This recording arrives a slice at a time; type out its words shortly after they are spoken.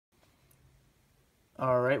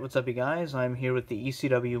Alright, what's up you guys? I'm here with the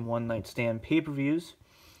ECW One Night Stand pay-per-views.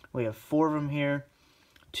 We have 4 of them here.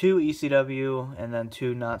 2 ECW and then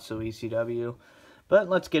 2 not so ECW. But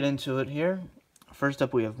let's get into it here. First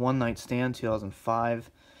up we have One Night Stand 2005.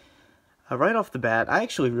 Right off the bat, I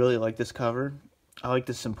actually really like this cover. I like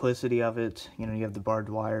the simplicity of it. You know, you have the barbed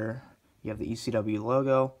wire, you have the ECW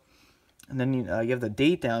logo, and then you have the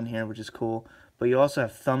date down here, which is cool, but you also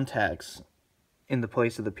have thumbtacks in the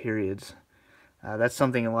place of the periods. That's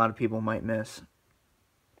something a lot of people might miss.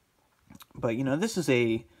 But, you know, this is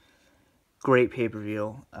a great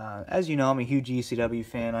pay-per-view. As you know, I'm a huge ECW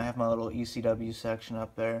fan. I have my little ECW section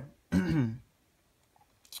up there.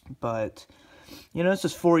 But, you know, this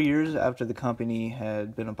is 4 years after the company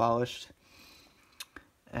had been abolished.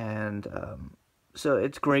 And so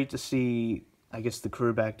it's great to see, I guess, the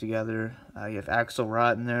crew back together. You have Axl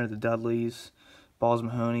Rott in there, the Dudleys, Balls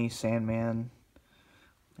Mahoney, Sandman.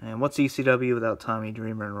 And what's ECW without Tommy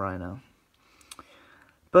Dreamer and Rhino?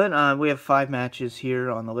 But we have 5 matches here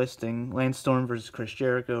on the listing. Lance Storm versus Chris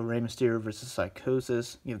Jericho, Rey Mysterio versus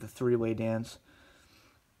Psychosis. You have the 3-way dance.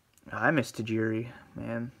 I miss Tajiri,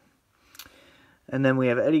 man. And then we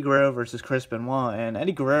have Eddie Guerrero versus Chris Benoit. And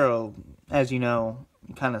Eddie Guerrero, as you know,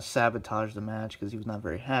 kind of sabotaged the match because he was not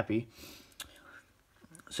very happy.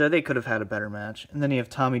 So they could have had a better match. And then you have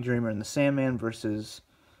Tommy Dreamer and the Sandman versus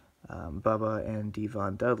Bubba and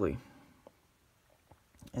Devon Dudley.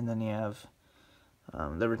 And then you have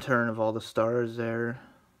the return of all the stars there.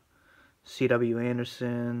 C.W.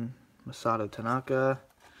 Anderson, Masato Tanaka.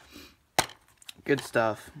 Good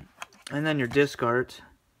stuff. And then your disc art.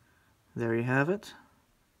 There you have it.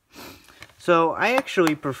 So I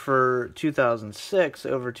actually prefer 2006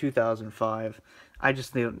 over 2005. I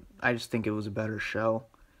just think it was a better show.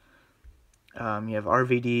 You have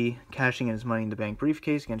RVD cashing in his Money in the Bank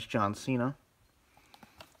briefcase against John Cena.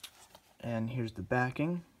 And here's the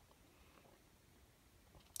backing.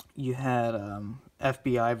 You had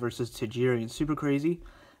FBI versus Tajiri and Super Crazy.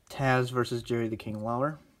 Taz versus Jerry the King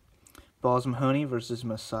Lawler. Balls Mahoney versus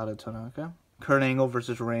Masato Tanaka. Kurt Angle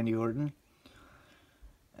versus Randy Orton.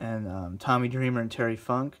 And Tommy Dreamer and Terry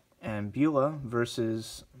Funk. And Beulah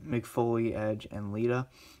versus Mick Foley, Edge, and Lita.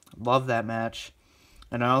 Love that match.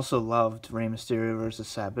 And I also loved Rey Mysterio versus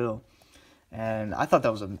Sabu. And I thought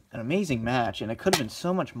that was an amazing match, and it could have been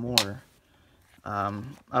so much more. I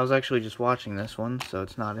was actually just watching this one, so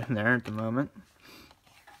it's not in there at the moment.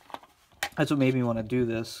 That's what made me want to do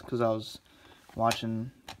this, because I was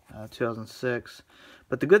watching 2006.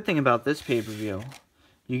 But the good thing about this pay-per-view,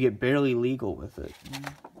 you get Barely Legal with it.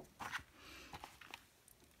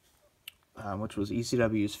 Which was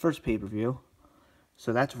ECW's first pay-per-view.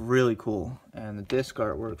 So that's really cool. And the disc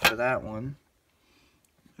artwork for that one,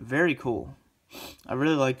 very cool. I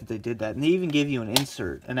really like that they did that. And they even give you an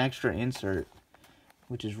insert, an extra insert,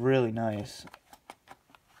 which is really nice.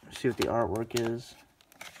 Let's see what the artwork is.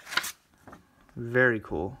 Very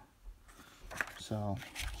cool. So,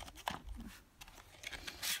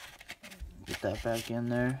 get that back in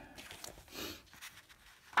there.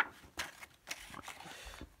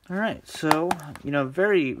 Alright, so, you know,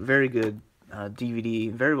 very, very good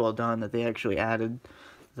DVD. Very well done that they actually added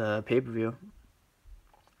the pay-per-view.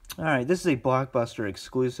 Alright, this is a Blockbuster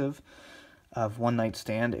exclusive of One Night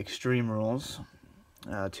Stand, Extreme Rules,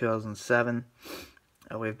 2007.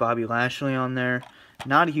 We have Bobby Lashley on there.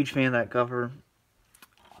 Not a huge fan of that cover,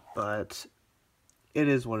 but it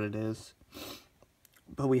is what it is.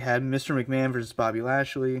 But we had Mr. McMahon versus Bobby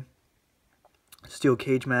Lashley. Steel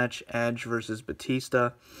cage match, Edge versus Batista.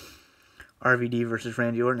 RVD versus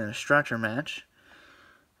Randy Orton in a stretcher match.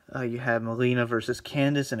 You had Melina versus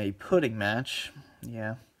Candice in a pudding match.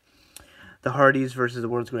 Yeah. The Hardys versus the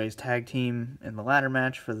World's Greatest Tag Team in the ladder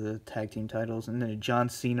match for the tag team titles. And then a John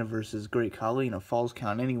Cena versus Great Khali in a Falls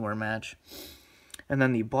Count Anywhere match. And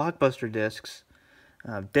then the Blockbuster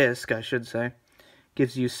disc, I should say,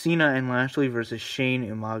 gives you Cena and Lashley versus Shane,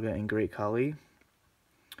 Umaga, and Great Khali.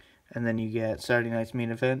 And then you get Saturday night's main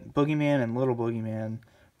event, Boogeyman and Little Boogeyman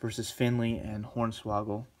versus Finley and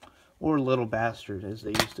Hornswoggle, or Little Bastard, as they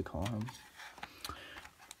used to call him.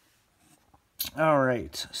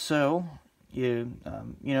 Alright, so, you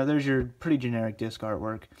know, there's your pretty generic disc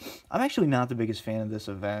artwork. I'm actually not the biggest fan of this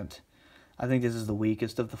event. I think this is the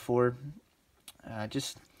weakest of the 4. I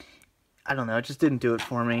don't know, it just didn't do it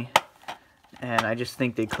for me. And I just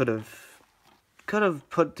think they could have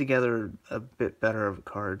put together a bit better of a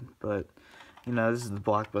card, but, you know, this is the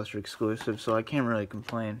Blockbuster exclusive, so I can't really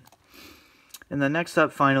complain. And then next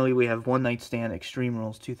up, finally, we have One Night Stand Extreme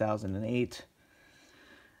Rules 2008.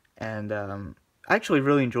 And I actually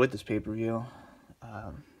really enjoyed this pay-per-view.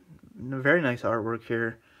 Very nice artwork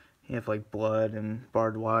here. You have like blood and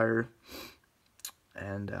barbed wire.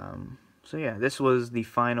 And so yeah, this was the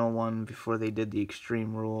final one before they did the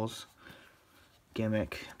Extreme Rules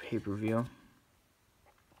gimmick pay-per-view.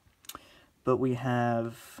 But we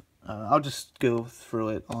have, I'll just go through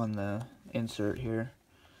it on the insert here.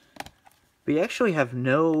 But you actually have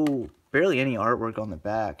barely any artwork on the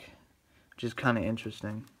back, which is kind of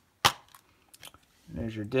interesting.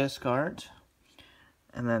 There's your disc art.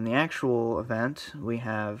 And then the actual event, we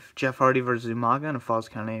have Jeff Hardy versus Umaga in a Falls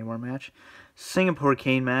Count Anywhere match. Singapore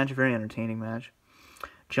Cane match, very entertaining match.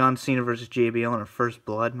 John Cena versus JBL in a First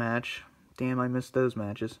Blood match. Damn, I missed those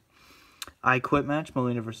matches. I Quit match,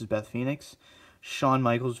 Melina versus Beth Phoenix. Shawn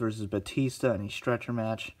Michaels versus Batista in a stretcher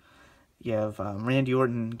match. You have Randy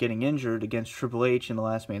Orton getting injured against Triple H in the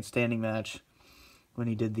Last Man Standing match when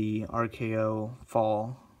he did the RKO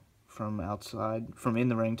fall from in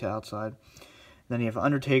the ring to outside. Then you have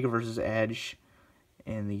Undertaker versus Edge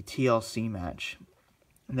in the TLC match.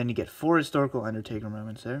 And then you get 4 historical Undertaker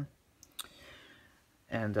moments there.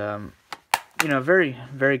 And, you know, very,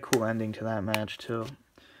 very cool ending to that match, too.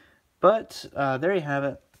 But, there you have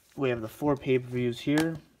it. We have the 4 pay-per-views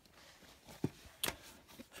here.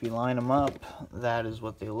 If you line them up, that is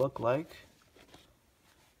what they look like.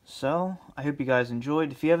 So, I hope you guys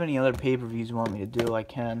enjoyed. If you have any other pay-per-views you want me to do, I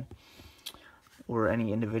can. Or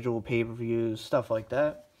any individual pay-per-views, stuff like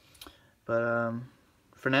that. But,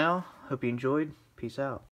 for now, hope you enjoyed. Peace out.